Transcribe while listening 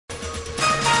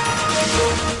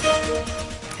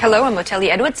Hello, I'm Oteli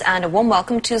Edwards and a warm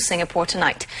welcome to Singapore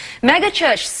Tonight. Mega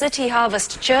church City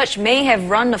Harvest Church may have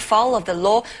run afoul of the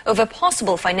law over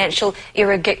possible financial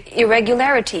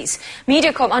irregularities.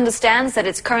 MediaCorp understands that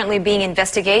it's currently being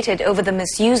investigated over the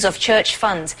misuse of church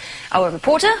funds. Our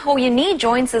reporter, Ho Yin-Nee,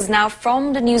 joins us now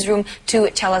from the newsroom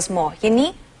to tell us more.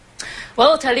 Yin-Nee?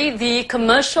 Well, Telly, the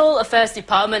Commercial Affairs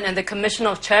Department and the Commissioner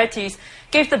of Charities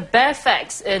gave the bare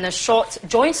facts in a short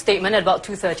joint statement at about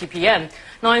 2:30 p.m.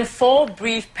 Now, in 4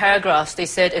 brief paragraphs, they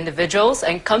said individuals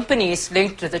and companies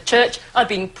linked to the church are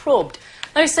being probed.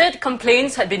 Now, they said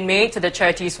complaints had been made to the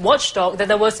charities watchdog that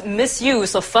there was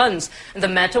misuse of funds, and the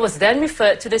matter was then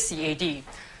referred to the CAD.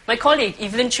 My colleague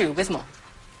Evelyn Chu with more.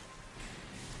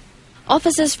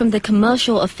 Officers from the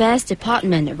Commercial Affairs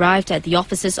Department arrived at the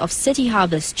offices of City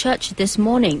Harvest Church this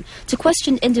morning to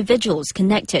question individuals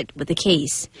connected with the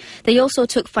case. They also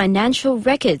took financial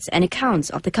records and accounts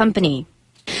of the company.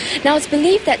 Now, it's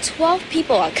believed that 12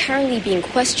 people are currently being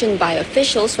questioned by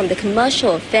officials from the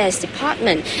Commercial Affairs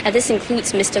Department, and this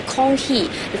includes Mr. Kong Hee,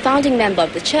 the founding member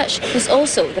of the church, who's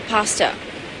also the pastor.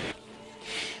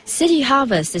 City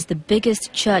Harvest is the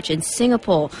biggest church in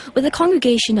Singapore, with a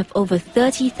congregation of over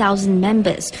 30,000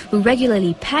 members who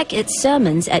regularly pack its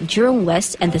sermons at Jurong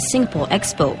West and the Singapore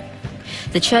Expo.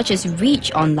 The church's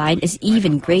reach online is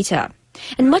even greater,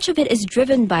 and much of it is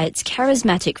driven by its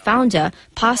charismatic founder,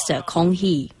 Pastor Kong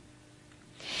Hee.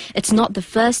 It's not the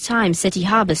first time City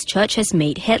Harvest Church has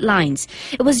made headlines.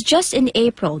 It was just in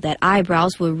April that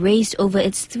eyebrows were raised over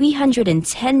its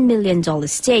 $310 million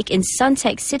stake in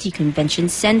Suntec City Convention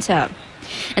Centre,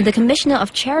 and the Commissioner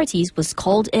of Charities was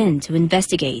called in to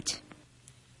investigate.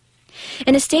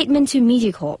 In a statement to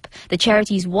MediaCorp, the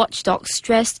charities watchdog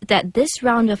stressed that this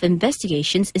round of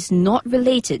investigations is not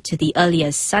related to the earlier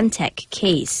Suntec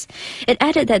case. It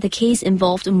added that the case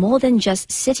involved more than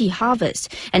just City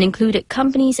Harvest and included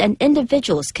companies and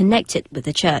individuals connected with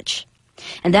the church.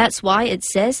 And that's why it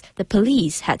says the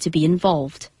police had to be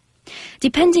involved.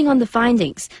 Depending on the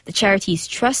findings, the charity's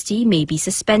trustee may be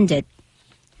suspended.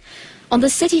 On the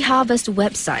City Harvest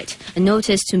website, a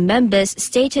notice to members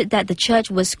stated that the church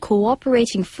was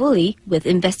cooperating fully with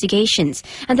investigations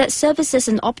and that services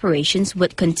and operations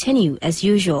would continue as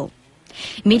usual.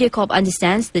 MediaCorp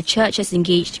understands the church has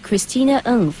engaged Christina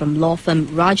Ng from law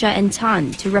firm Raja &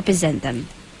 Tan to represent them.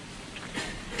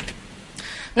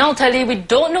 Now, Telly, we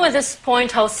don't know at this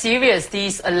point how serious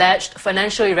these alleged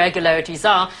financial irregularities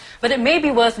are, but it may be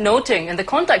worth noting in the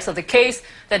context of the case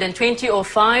that in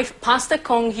 2005, Pastor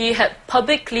Kong Hee had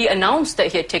publicly announced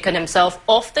that he had taken himself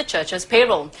off the church's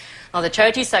payroll. Now, the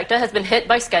charity sector has been hit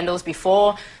by scandals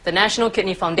before. The National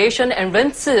Kidney Foundation and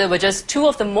Ren Tze were just 2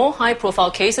 of the more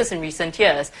high-profile cases in recent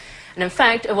years. And in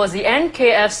fact, it was the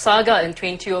NKF saga in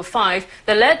 2005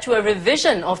 that led to a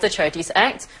revision of the Charities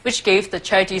Act, which gave the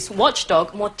charities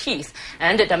watchdog more teeth,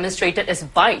 and it demonstrated its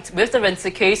bite with the Ren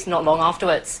Tze case not long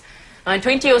afterwards. Now, in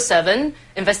 2007,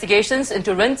 investigations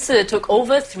into Ren Tze took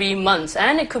over 3 months,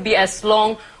 and it could be as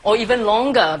long or even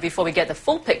longer before we get the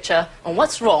full picture on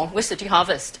what's wrong with City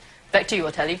Harvest. Back to you,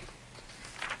 Oteli.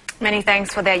 Many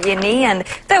thanks for that, Yin-Nee. And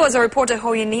there was a reporter,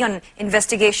 Ho Yin-Nee, on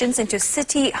investigations into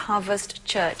City Harvest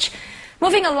Church.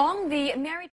 Moving along, the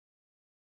married